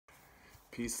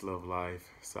Peace, love, life,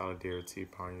 solidarity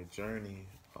upon your journey.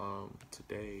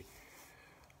 Today,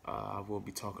 I will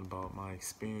be talking about my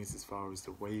experience as far as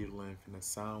the wavelength and the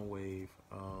sound wave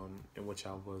in which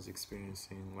I was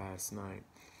experiencing last night.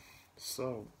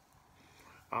 So,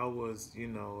 I was,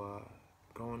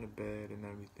 going to bed and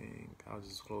everything. I was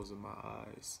just closing my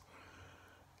eyes.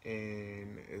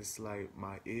 And it's like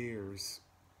my ears,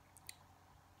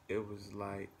 it was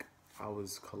like I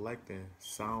was collecting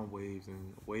sound waves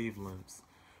and wavelengths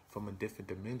from a different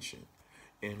dimension.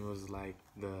 And it was like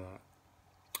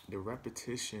the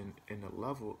repetition and the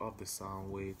level of the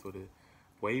sound wave or the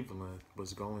wavelength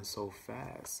was going so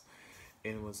fast.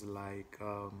 And it was like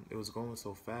it was going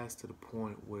so fast to the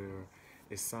point where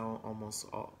it sounded almost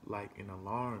like an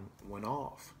alarm went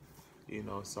off.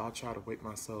 So I tried to wake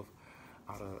myself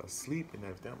out of sleep and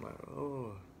everything. I'm like,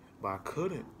 oh, but I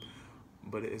couldn't.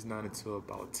 But it's not until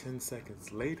about 10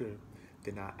 seconds later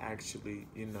then I actually,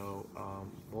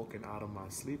 woken out of my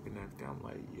sleep and everything. I'm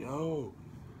like, yo,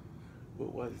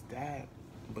 what was that?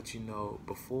 But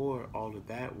before all of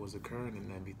that was occurring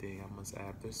and everything, I must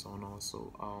add this on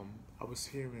also. I was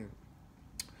hearing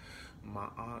my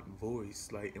aunt voice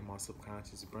like in my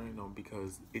subconscious brain on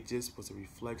because it just was a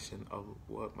reflection of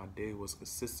what my day was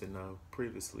consistent of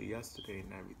previously yesterday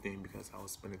and everything because I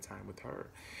was spending time with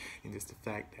her. And just the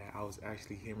fact that I was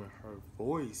actually hearing her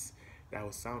voice that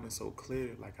was sounding so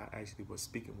clear like I actually was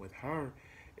speaking with her,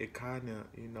 it kind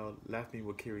of left me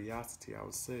with curiosity, I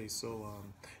would say. So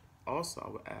also I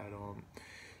would add on,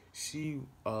 she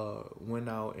went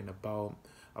out and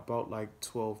about like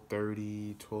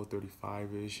 12:30,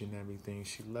 12:35 ish and everything.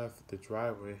 She left the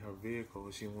driveway in her vehicle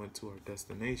and she went to her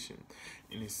destination,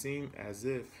 and it seemed as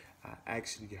if I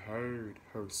actually heard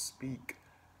her speak,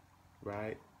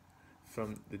 right,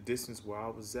 from the distance where I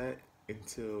was at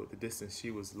until the distance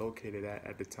she was located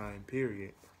at the time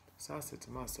period. So I said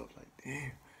to myself, like,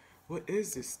 damn, what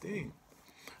is this thing?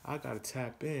 I gotta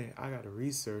tap in. I gotta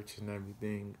research and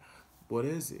everything. What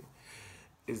is it?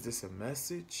 Is this a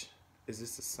message? Is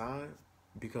this a sign?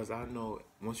 Because I know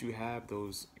once you have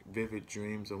those vivid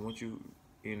dreams, or once you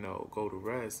go to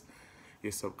rest,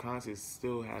 your subconscious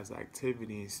still has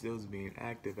activity and still is being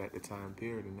active at the time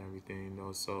period and everything.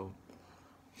 So,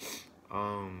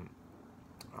 um,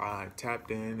 I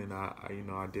tapped in and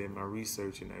I did my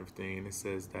research and everything, and it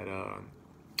says that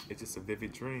it's just a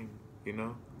vivid dream, you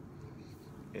know,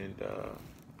 and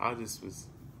I just was,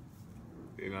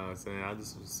 what I'm saying, I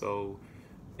just was so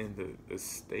in the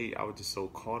state, I was just so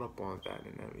caught up on that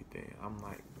and everything. I'm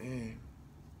like, man,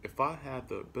 if I had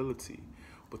the ability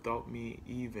without me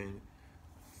even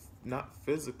not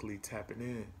physically tapping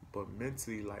in, but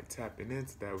mentally like tapping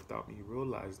into that without me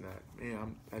realizing that,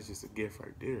 man, that's just a gift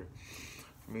right there.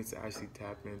 For me to actually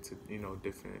tap into,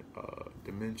 different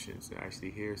dimensions and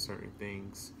actually hear certain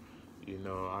things,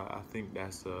 I think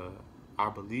I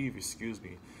believe, excuse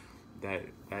me,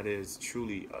 that is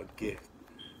truly a gift,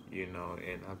 and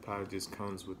that probably just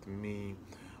comes with me.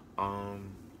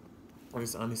 Um,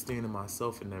 just understanding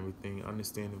myself and everything,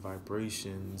 understanding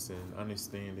vibrations and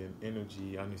understanding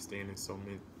energy, understanding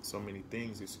so many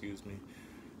things. Excuse me.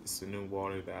 It's the new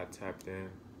water that I tapped in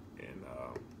and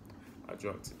I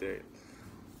drank today.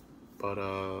 But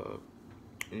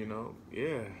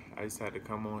yeah, I just had to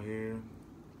come on here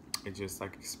and just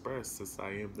like express, since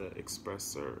I am the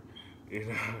expresser, you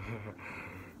know.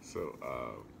 So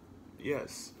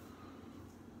yes.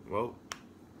 Well,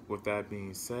 with that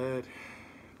being said,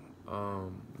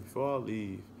 before I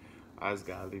leave, I just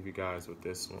gotta leave you guys with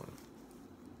this one.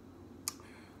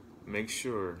 Make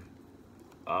sure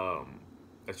um,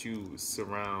 that you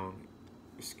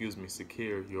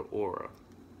secure your aura,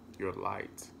 your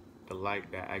light, the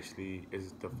light that actually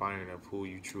is defining of who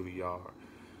you truly are.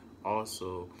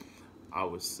 Also, I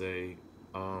would say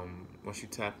once you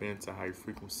tap into high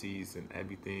frequencies and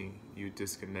everything, you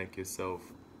disconnect yourself,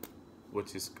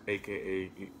 which is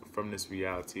AKA from this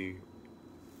reality,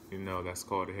 that's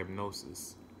called a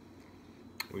hypnosis.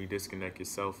 When you disconnect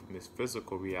yourself from this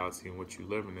physical reality in which you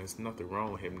live in, there's nothing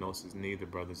wrong with hypnosis, neither,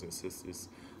 brothers and sisters.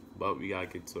 But we gotta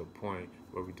get to a point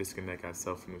where we disconnect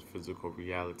ourselves from this physical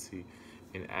reality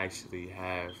and actually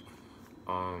have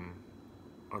um,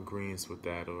 agreements with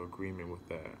that or agreement with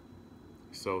that.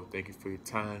 So thank you for your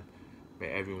time. May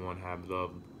everyone have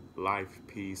love, life,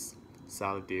 peace,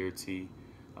 solidarity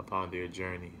upon their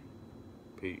journey.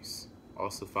 Peace.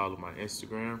 Also follow my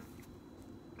Instagram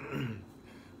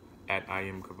at I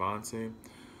am Cavante.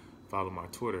 Follow my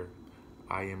Twitter,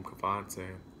 I am Cavante.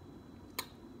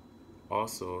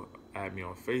 Also add me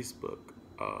on Facebook,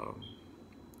 um,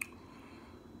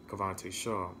 Cavante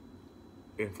Shaw.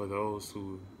 And for those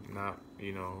who not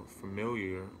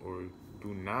familiar or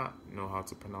do not know how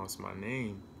to pronounce my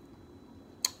name,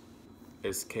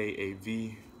 it's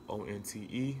Kavonte.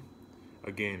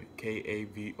 Again,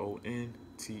 Kavonte,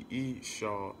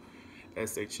 Shaw,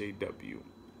 SHAW.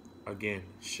 Again,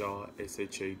 Shaw,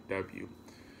 SHAW.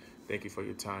 Thank you for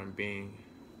your time being.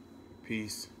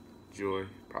 Peace, joy,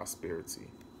 prosperity.